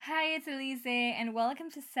it's Alizée, and welcome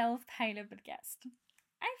to Self-Titled Podcast.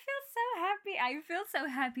 I feel so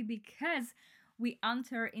happy because we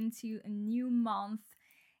enter into a new month,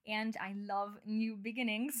 and I love new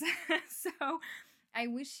beginnings. So I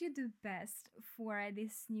wish you the best for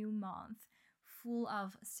this new month, full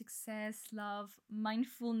of success, love,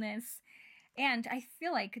 mindfulness, and I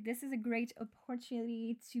feel like this is a great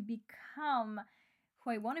opportunity to become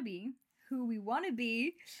who I want to be, who we want to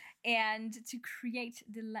be, and to create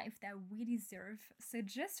the life that we deserve. So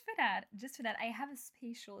just for that, I have a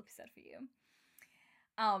special episode for you.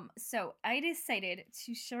 So I decided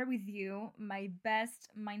to share with you my best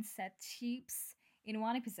mindset tips in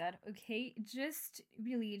one episode, okay? Just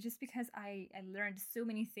because I learned so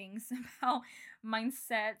many things about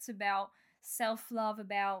mindset, about self-love,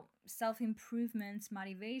 about self-improvement,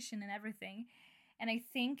 motivation, and everything. And I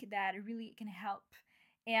think that it really can help.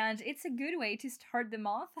 And it's a good way to start the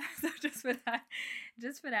month. So just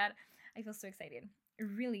for that, I feel so excited.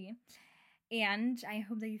 Really. And I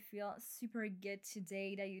hope that you feel super good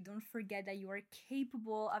today, that you don't forget that you are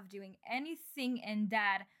capable of doing anything and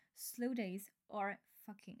that slow days are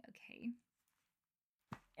fucking okay.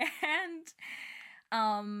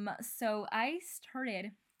 And so I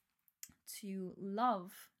started to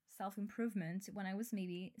love self-improvement when I was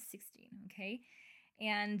maybe 16, okay?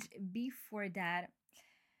 And before that,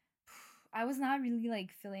 I was not really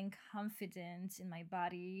feeling confident in my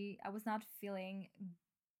body. I was not feeling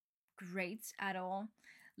great at all.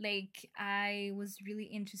 I was really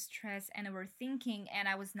into stress and overthinking, and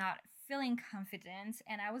I was not feeling confident,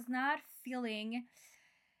 and I was not feeling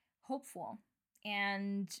hopeful,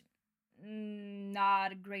 and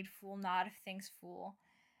not grateful, not thankful.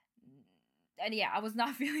 And yeah, I was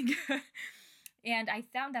not feeling good. And I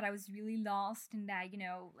found that I was really lost in that,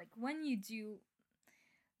 when you do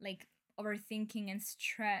overthinking and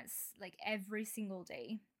stress every single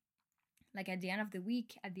day, at the end of the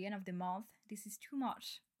week, at the end of the month, this is too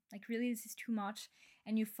much. This is too much,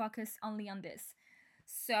 and you focus only on this.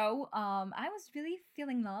 So I was really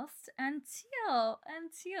feeling lost until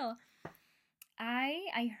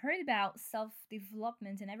I heard about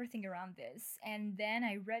self-development and everything around this, and then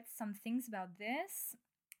I read some things about this,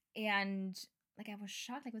 and I was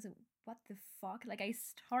shocked. I was like, what the fuck? I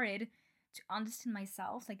started to understand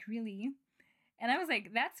myself, really. And I was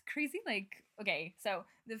like, that's crazy. Okay, so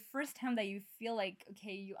the first time that you feel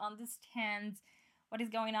okay, you understand what is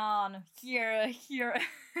going on here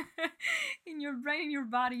in your brain, in your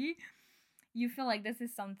body, you feel like this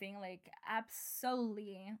is something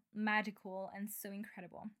absolutely magical and so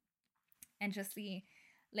incredible. And just I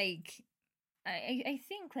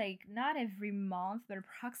think not every month, but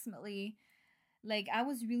approximately I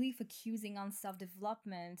was really focusing on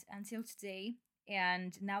self-development until today.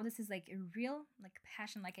 And now this is a real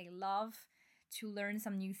passion. I love to learn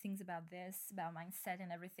some new things about this, about mindset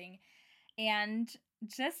and everything. And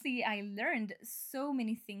I learned so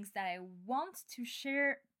many things that I want to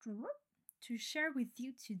share with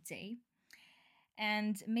you today.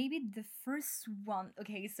 And maybe the first one,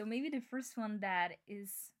 that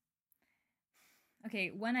is, okay,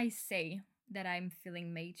 when I say that I'm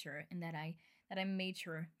feeling mature and that I'm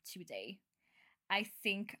mature today, I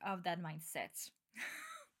think of that mindset.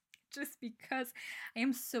 Just because I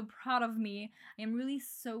am so proud of me. I am really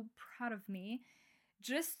so proud of me.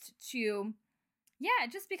 Just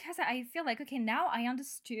because I feel okay, now I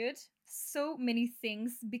understood so many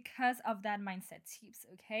things because of that mindset tips,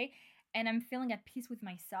 okay? And I'm feeling at peace with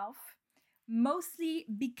myself, mostly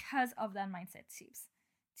because of that mindset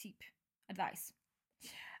tip advice.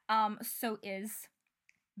 So is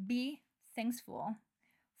be thankful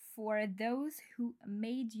for those who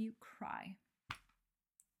made you cry.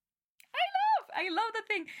 I love that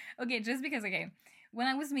thing. Okay, just because when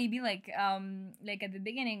I was maybe at the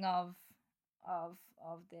beginning of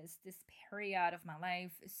this period of my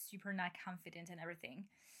life, super not confident and everything,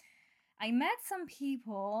 I met some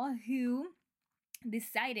people who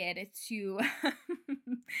decided to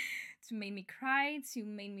to make me cry, to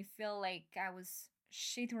make me feel like I was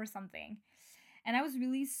shit or something. And I was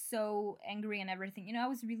really so angry and everything. I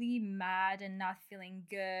was really mad and not feeling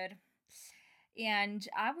good. And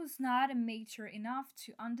I was not mature enough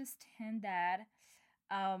to understand that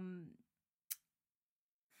at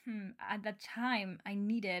that time I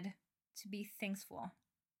needed to be thankful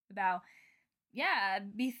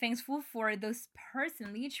be thankful for those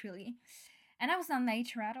person, literally. And I was not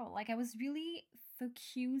mature at all. I was really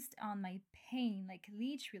focused on my pain,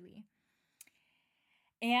 literally.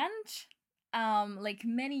 And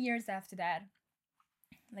many years after that,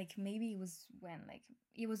 maybe it was when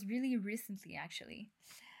it was really recently, actually,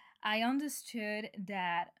 I understood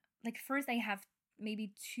that first I have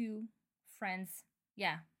maybe two friends.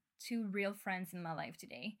 Yeah, two real friends in my life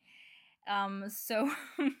today. So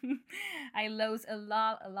I lost a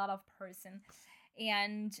lot of person,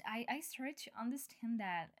 and I started to understand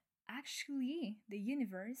that actually the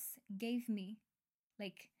universe gave me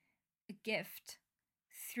like a gift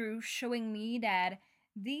through showing me that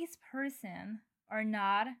these person are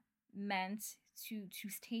not meant to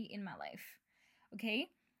stay in my life. Okay.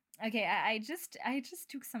 Okay, I just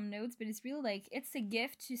took some notes, but it's really like it's a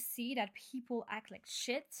gift to see that people act like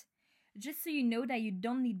shit, just so you know that you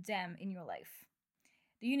don't need them in your life.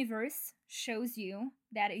 The universe shows you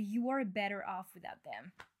that you are better off without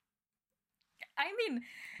them. I mean,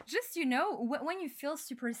 just when you feel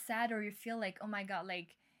super sad, or you feel like, oh my god,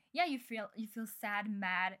 like, yeah, you feel sad,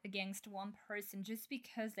 mad against one person just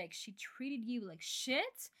because like she treated you like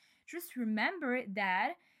shit. Just remember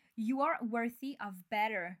that you are worthy of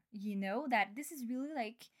better. You know that this is really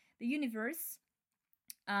like the universe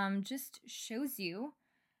just shows you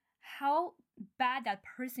how bad that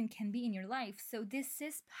person can be in your life. So this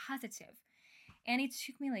is positive. And it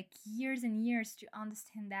took me like years and years to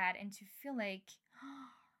understand that and to feel like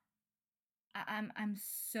I'm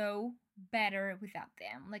so better without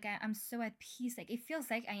them. Like I'm so at peace. Like it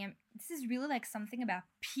feels like I am. This is really like something about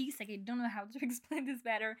peace. Like I don't know how to explain this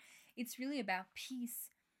better. It's really about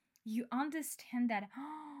peace. You understand that.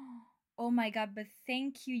 Oh my god! But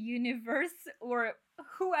thank you, universe or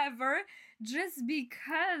whoever, just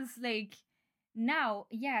because like now,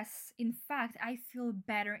 yes, in fact, I feel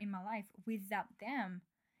better in my life without them.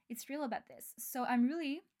 It's real about this. So I'm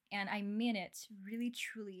really, and I mean it, really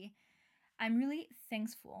truly, I'm really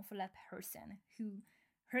thankful for that person who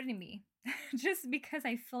hurted me just because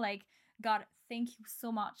I feel like, God, thank you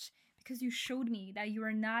so much because you showed me that you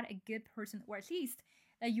are not a good person, or at least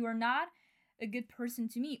that you are not a good person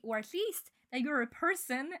to me, or at least that you're a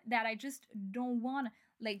person that I just don't want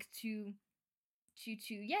like to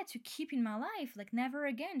keep in my life, like never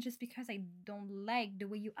again, just because I don't like the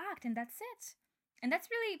way you act, and that's it. And that's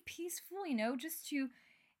really peaceful, just to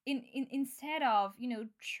instead of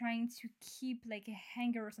trying to keep like a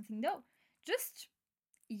hanger or something. No, just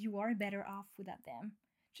you are better off without them.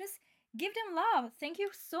 Just give them love. Thank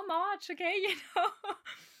you so much. Okay,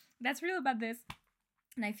 that's real about this.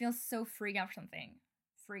 And I feel so free of something.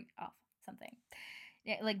 Free of something.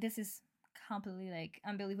 Yeah, like this is completely like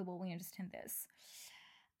unbelievable when you understand this.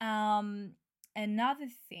 Um, Another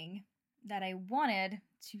thing that I wanted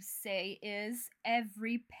to say is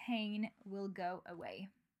every pain will go away.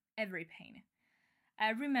 Every pain.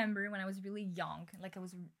 I remember when I was really young, like I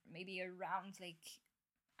was maybe around like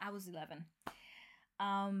I was 11.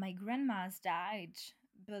 My grandma's died,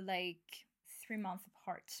 but like 3 months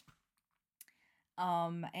apart.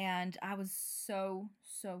 And I was so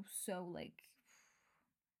like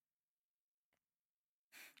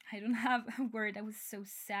I don't have a word. I was so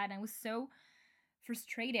sad. I was so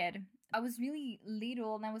frustrated. I was really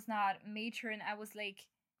little and I was not mature, and I was like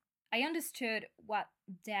I understood what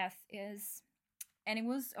death is, and it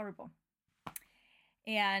was horrible.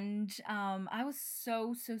 And I was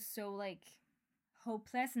so like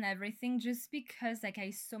hopeless and everything, just because like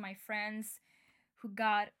I saw my friends who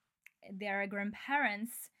got their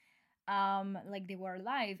grandparents like they were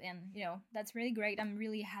alive, and that's really great. I'm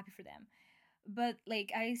really happy for them. But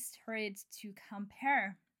like I started to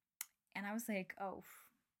compare, and I was like, oh,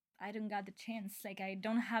 I don't got the chance. Like I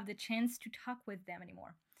don't have the chance to talk with them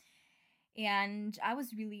anymore. And I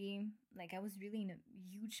was really in a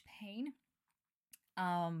huge pain.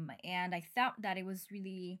 And I thought that it was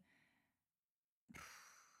really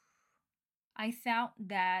I thought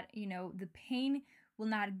that, the pain will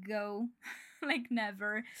not go like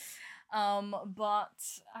never. But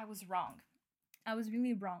I was wrong. I was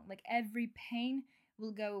really wrong. Like every pain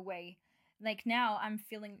will go away. Like now I'm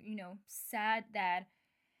feeling, sad that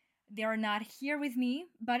they are not here with me,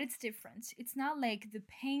 but it's different. It's not like the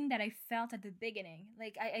pain that I felt at the beginning.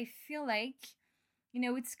 Like I feel like,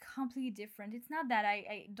 it's completely different. It's not that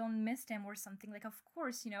I don't miss them or something. Like, of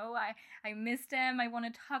course, I miss them. I want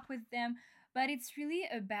to talk with them. But it's really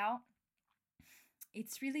about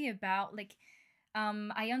like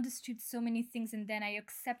I understood so many things, and then I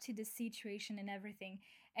accepted the situation and everything.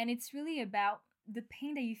 And it's really about the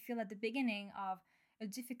pain that you feel at the beginning of a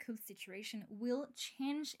difficult situation will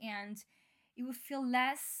change, and it will feel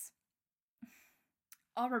less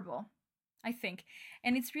horrible, I think.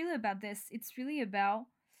 And it's really about this. It's really about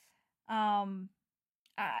um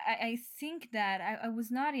I think that I was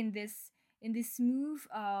not in this move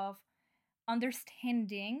of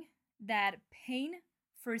understanding that pain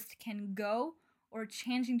first can go or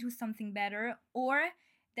change into something better, or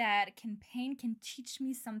that campaign can teach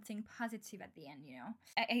me something positive at the end, you know?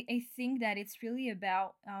 I think that it's really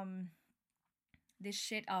about this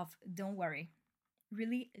shit of don't worry.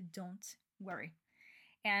 Really, don't worry.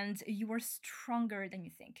 And you are stronger than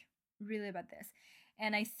you think. Really about this.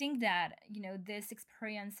 And I think that, you know, this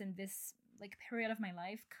experience and this like period of my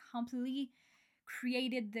life completely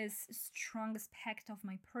created this strong aspect of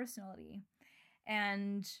my personality.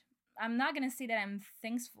 And I'm not gonna say that I'm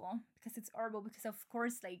thankful because it's horrible, because of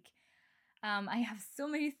course like I have so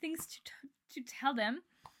many things to tell them.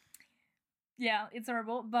 Yeah, it's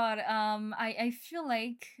horrible, but I feel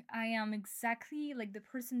like I am exactly like the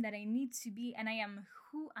person that I need to be, and I am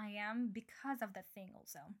who I am because of that thing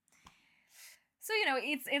also. So you know,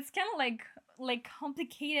 it's kind of like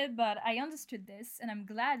complicated, but I understood this, and I'm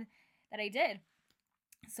glad that I did.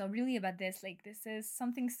 So really about this, like this is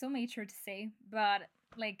something so mature to say, but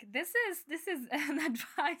like this is an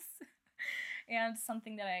advice and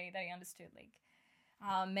something that I understood like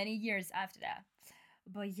many years after that.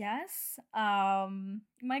 But yes,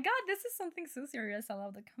 my God, this is something so serious. I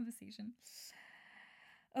love the conversation.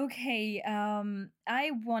 Okay,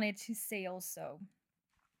 I wanted to say also,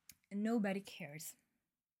 nobody cares.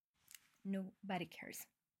 Nobody cares.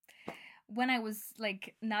 When I was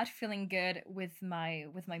like not feeling good with my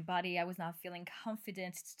body, I was not feeling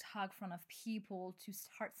confident to talk in front of people, to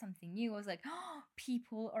start something new. I was like, oh,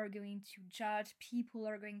 people are going to judge, people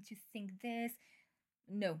are going to think this.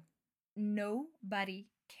 No, nobody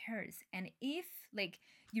cares. And if like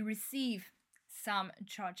you receive some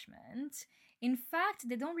judgment, in fact,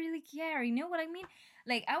 they don't really care. You know what I mean?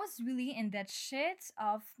 Like I was really in that shit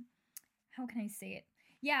of, how can I say it?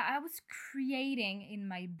 Yeah, I was creating in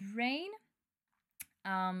my brain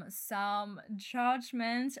some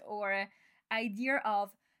judgment or idea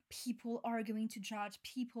of people are going to judge,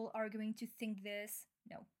 people are going to think this.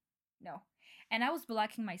 No, no. And I was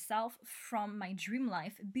blocking myself from my dream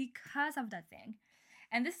life because of that thing.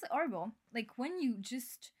 And this is horrible. Like when you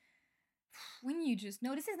just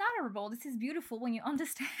no, this is not horrible. This is beautiful when you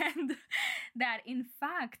understand that in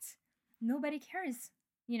fact nobody cares.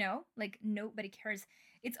 You know, like nobody cares.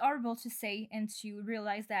 It's horrible to say and to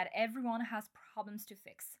realize that everyone has problems to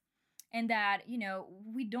fix, and that you know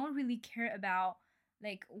we don't really care about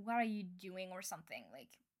like what are you doing or something. Like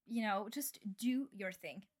you know, just do your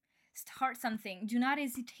thing. Start something. Do not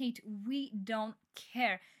hesitate. We don't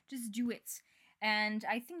care. Just do it. And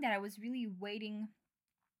I think that I was really waiting,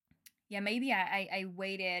 yeah, maybe I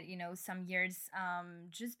waited, you know, some years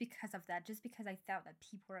just because of that, just because I thought that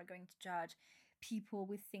people are going to judge, people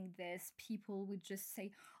would think this, people would just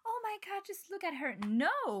say, oh my God, just look at her.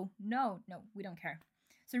 No, no, no, we don't care.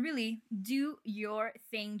 So really do your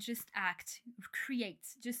thing, just act, create,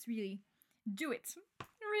 just really do it.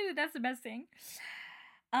 Really, that's the best thing.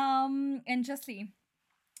 And justly,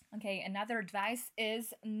 okay, another advice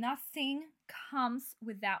is nothing comes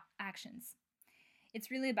without actions. It's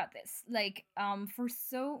really about this, like for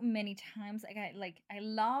so many times I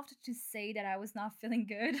loved to say that I was not feeling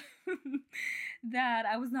good, that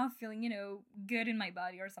I was not feeling, you know, good in my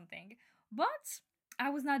body or something, but I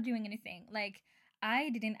was not doing anything. Like I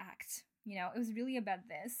didn't act, you know. It was really about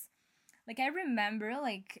this. Like I remember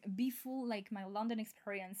like before like my London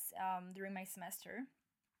experience, during my semester,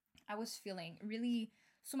 I was feeling really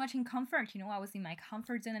so much in comfort. You know, I was in my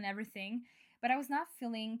comfort zone and everything, but I was not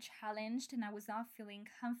feeling challenged, and I was not feeling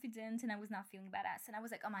confident, and I was not feeling badass. And I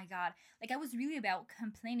was like, oh my God. Like I was really about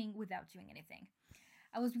complaining without doing anything.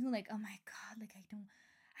 I was really like, oh my God, like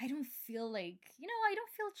I don't feel like, you know, I don't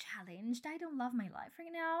feel challenged. I don't love my life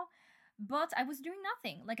right now. But I was doing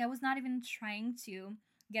nothing. Like I was not even trying to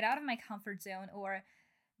get out of my comfort zone or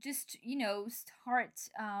just you know start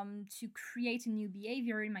to create a new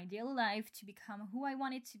behavior in my daily life to become who I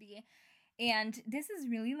wanted to be. And this is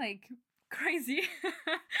really like crazy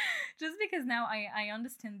just because now I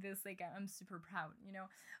understand this, like I'm super proud, you know.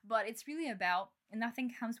 But it's really about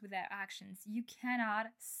nothing comes without actions. You cannot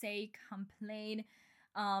say, complain,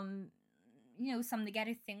 um you know, some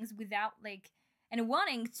negative things without like and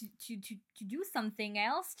wanting to do something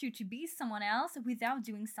else, to be someone else without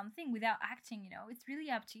doing something, without acting, you know. It's really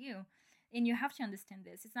up to you, and you have to understand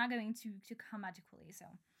this. It's not going to come magically. So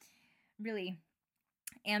really,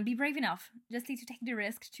 and be brave enough just to take the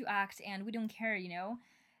risk to act, and we don't care, you know.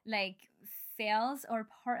 Like fails are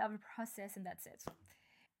part of a process, and that's it.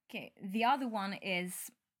 Okay, the other one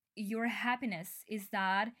is your happiness is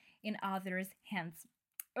not in others hands.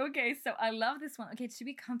 Okay, so I love this one. Okay, to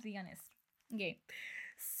be completely honest. Okay,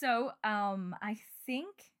 so I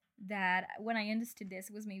think that when I understood this,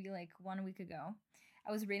 it was maybe like 1 week ago.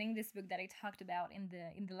 I was reading this book that I talked about in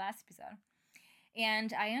the last episode,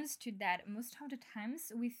 And I understood that most of the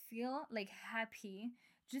times we feel like happy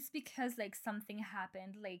just because like something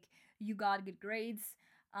happened, like you got good grades,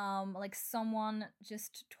 like someone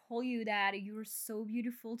just told you that you were so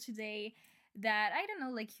beautiful today, that I don't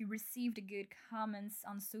know, like you received good comments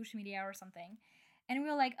on social media or something. And we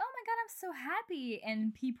were like, oh my God, I'm so happy.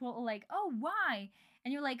 And people are like, oh, why?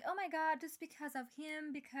 And you're like, oh my God, just because of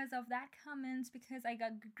him, because of that comment, because I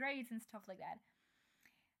got good grades and stuff like that.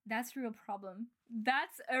 That's a real problem.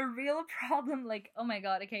 That's a real problem. Like, oh my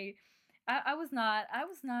God, okay. I was not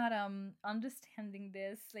understanding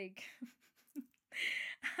this. Like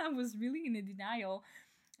I was really in a denial,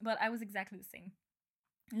 but I was exactly the same.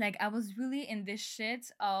 Like I was really in this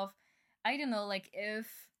shit of I don't know, like if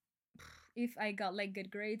I got like good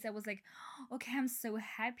grades, I was like, okay, I'm so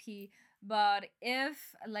happy. But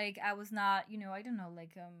if like I was not, I don't know,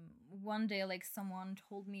 like one day like someone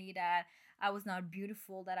told me that I was not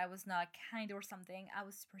beautiful, that I was not kind or something, I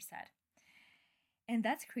was super sad. And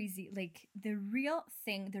that's crazy. Like the real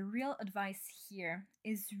thing, the real advice here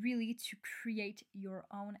is really to create your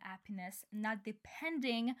own happiness, not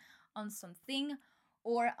depending on something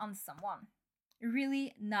or on someone.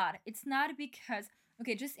 Really not. It's not because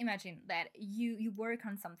okay, just imagine that you work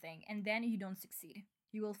on something and then you don't succeed.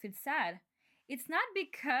 You will feel sad. It's not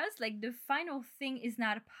because like the final thing is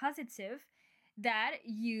not positive that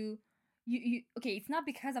you okay, it's not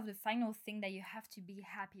because of the final thing that you have to be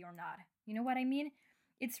happy or not. You know what I mean?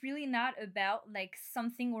 It's really not about like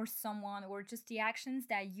something or someone or just the actions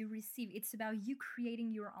that you receive. It's about you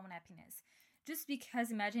creating your own happiness. Just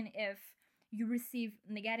because imagine if you receive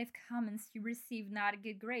negative comments, you receive not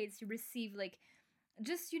good grades, you receive like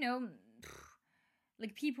just,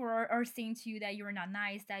 like people are saying to you that you're not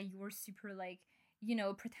nice, that you're super like,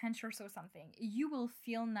 pretentious or something. You will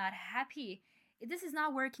feel not happy. This is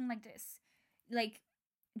not working like this. Like,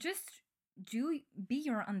 just do be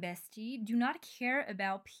your own bestie. Do not care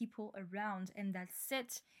about people around, and that's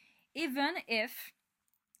it. Even if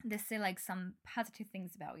they say like some positive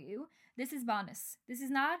things about you, this is bonus. This is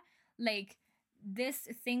not like this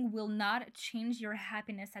thing will not change your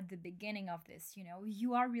happiness at the beginning of this.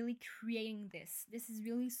 You are really creating this is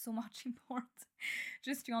really so much important.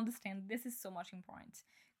 Just to understand, this is so much important.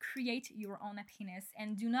 Create your own happiness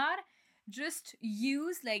and do not just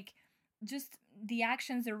use like just the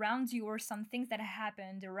actions around you or some things that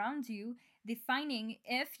happened around you defining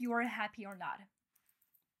if you are happy or not.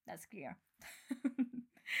 That's clear.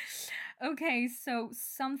 Okay, so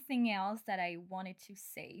something else that I wanted to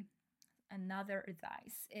say, another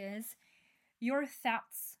advice is your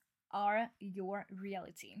thoughts are your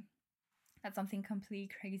reality. That's something completely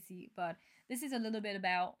crazy, but this is a little bit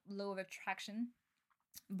about law of attraction.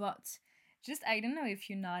 But just, I don't know if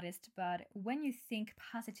you noticed, but when you think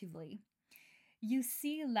positively, you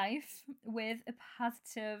see life with a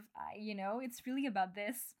positive eye, it's really about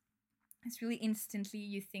this. It's really instantly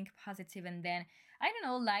you think positive, and then I don't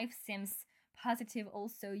know, life seems positive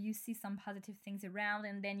also. You see some positive things around,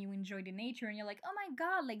 and then you enjoy the nature, and you're like, oh my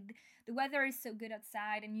God, like the weather is so good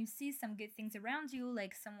outside, and you see some good things around you,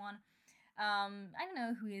 like someone, I don't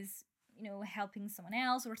know, who is, helping someone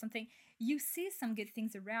else or something. You see some good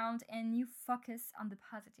things around, and you focus on the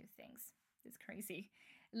positive things. It's crazy.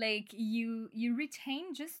 Like you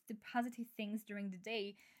retain just the positive things during the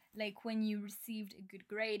day, like when you received a good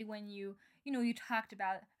grade, when you talked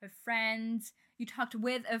about a friend, you talked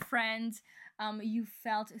with a friend, you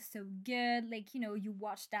felt so good, like you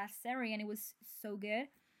watched that series and it was so good.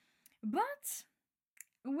 But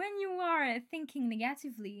when you are thinking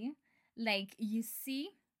negatively, like you see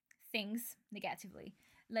things negatively,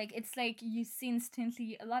 like it's like you see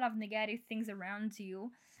instantly a lot of negative things around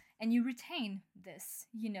you, and you retain this,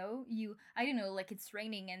 you I don't know, like it's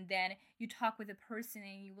raining and then you talk with a person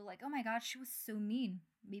and you were like, oh my God, she was so mean.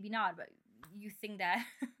 Maybe not, but you think that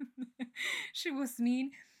she was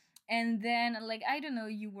mean. And then like I don't know,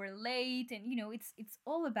 you were late, and it's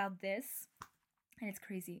all about this, and it's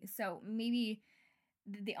crazy. So maybe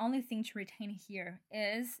the only thing to retain here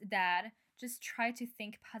is that just try to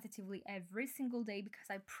think positively every single day, because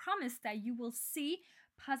I promise that you will see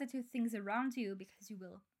positive things around you, because you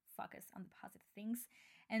will focus on the positive things,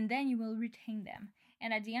 and then you will retain them.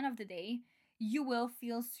 And at the end of the day, you will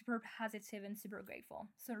feel super positive and super grateful.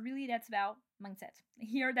 So really that's about mindset.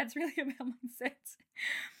 Here that's really about mindset.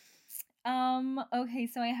 Okay,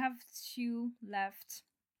 so I have two left.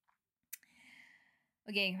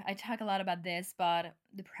 Okay, I talk a lot about this, but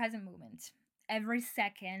the present moment. Every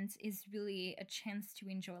second is really a chance to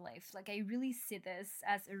enjoy life. Like I really see this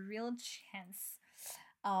as a real chance.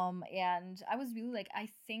 And I was really like, I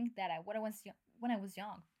think that when I was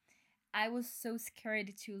young, I was so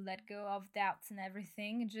scared to let go of doubts and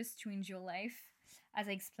everything just to enjoy life, as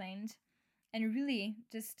I explained. And really,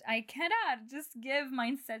 just I cannot just give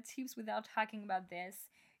mindset tips without talking about this.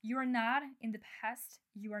 You are not in the past,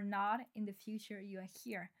 you are not in the future, you are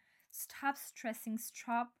here. Stop stressing,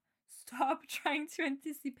 stop trying to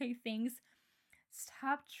anticipate things.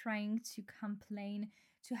 Stop trying to complain,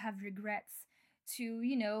 to have regrets, to,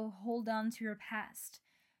 hold on to your past.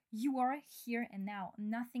 You are here and now.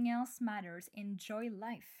 Nothing else matters. Enjoy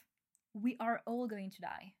life. We are all going to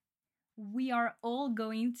die. We are all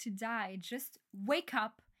going to die. Just wake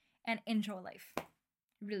up and enjoy life.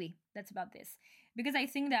 Really, that's about this. Because I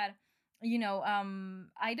think that,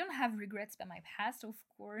 I don't have regrets about my past, of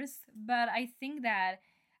course, but I think that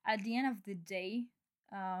at the end of the day,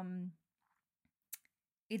 um,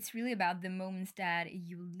 it's really about the moments that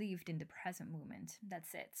you lived in the present moment.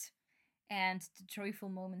 That's it. And the joyful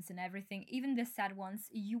moments and everything, even the sad ones,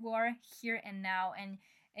 you are here and now,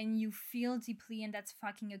 and you feel deeply, and that's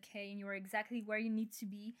fucking okay, and you're exactly where you need to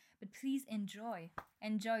be. But please enjoy.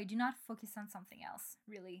 Do not focus on something else,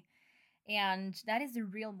 really. And that is the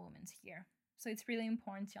real moment here. So it's really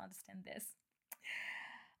important to understand this.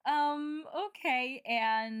 Okay,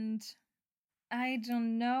 and I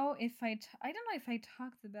don't know if I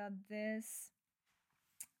talked about this.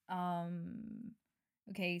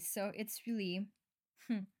 Okay, so it's really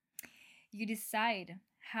you decide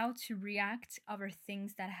how to react over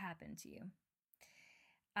things that happen to you.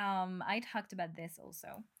 I talked about this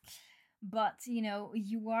also. But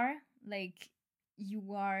you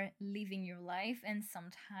are living your life, and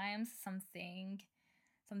sometimes some things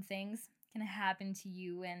can happen to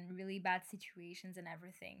you, and really bad situations and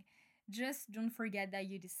everything. Just don't forget that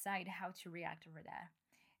you decide how to react over that.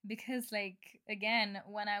 Because, like, again,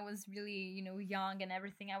 when I was really, young and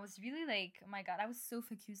everything, I was really like, oh my god, I was so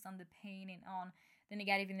focused on the pain and on the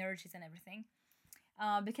negative energies and everything.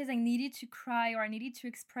 Because I needed to cry, or I needed to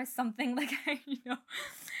express something, like,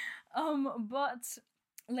 but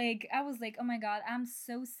like, I was like, oh my god, I'm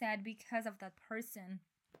so sad because of that person.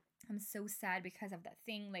 I'm so sad because of that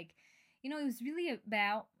thing. Like, it was really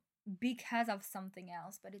about because of something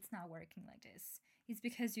else, but it's not working like this. It's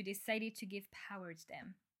because you decided to give power to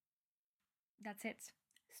them. That's it.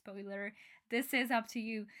 Spoiler. This is up to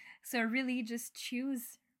you. So really just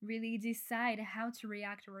choose, really decide how to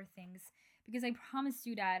react over things. Because I promise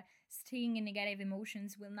you that staying in negative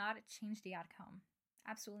emotions will not change the outcome.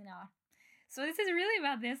 Absolutely not. So this is really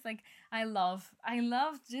about this. Like, I love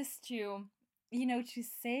just to, to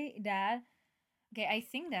say that, okay, I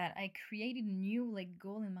think that I created a new like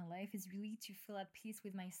goal in my life is really to feel at peace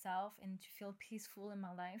with myself and to feel peaceful in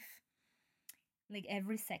my life, like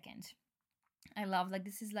every second. I love, like,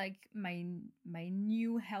 this is like my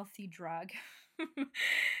new healthy drug.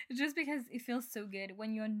 Just because it feels so good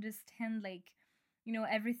when you understand, like,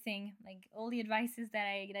 everything, like all the advices that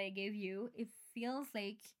I gave you. It feels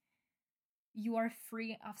like you are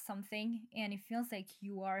free of something, and it feels like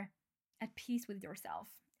you are at peace with yourself.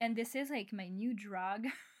 And this is like my new drug.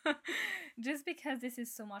 Just because this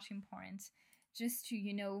is so much important, just to,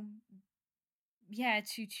 yeah,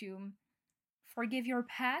 to forgive your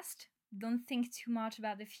past. Don't think too much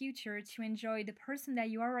about the future, to enjoy the person that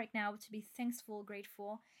you are right now, to be thankful,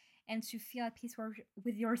 grateful, and to feel at peace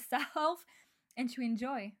with yourself, and to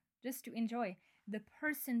enjoy, just to enjoy the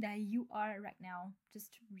person that you are right now. Just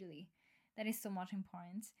really, that is so much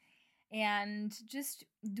important. And just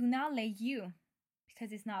do not let you,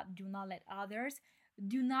 because it's not do not let others,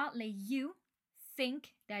 do not let you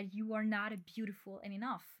think that you are not beautiful and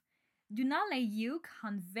enough. Do not let you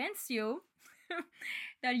convince you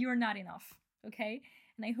that you're not enough, okay?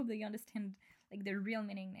 And I hope that you understand like the real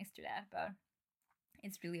meaning next to that, but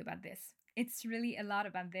it's really about this. It's really a lot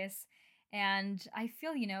about this. And I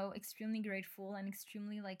feel, extremely grateful and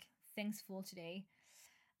extremely like thankful today.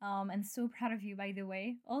 And so proud of you, by the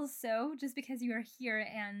way. Also, just because you are here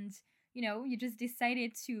and you just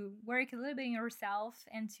decided to work a little bit on yourself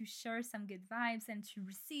and to share some good vibes and to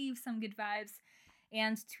receive some good vibes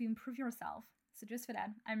and to improve yourself. So just for that,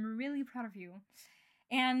 I'm really proud of you.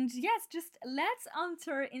 And yes, just let's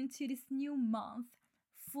enter into this new month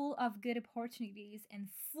full of good opportunities and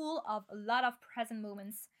full of a lot of present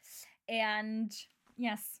moments. And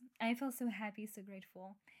yes, I feel so happy, so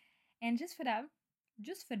grateful. And just for that,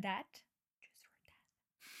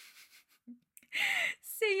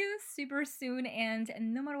 see you super soon. And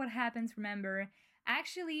no matter what happens, remember,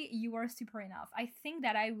 actually, you are super enough. I think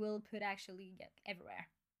that I will put actually everywhere.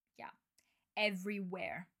 Yeah,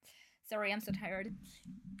 everywhere. Sorry, I'm so tired.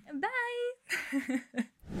 Bye.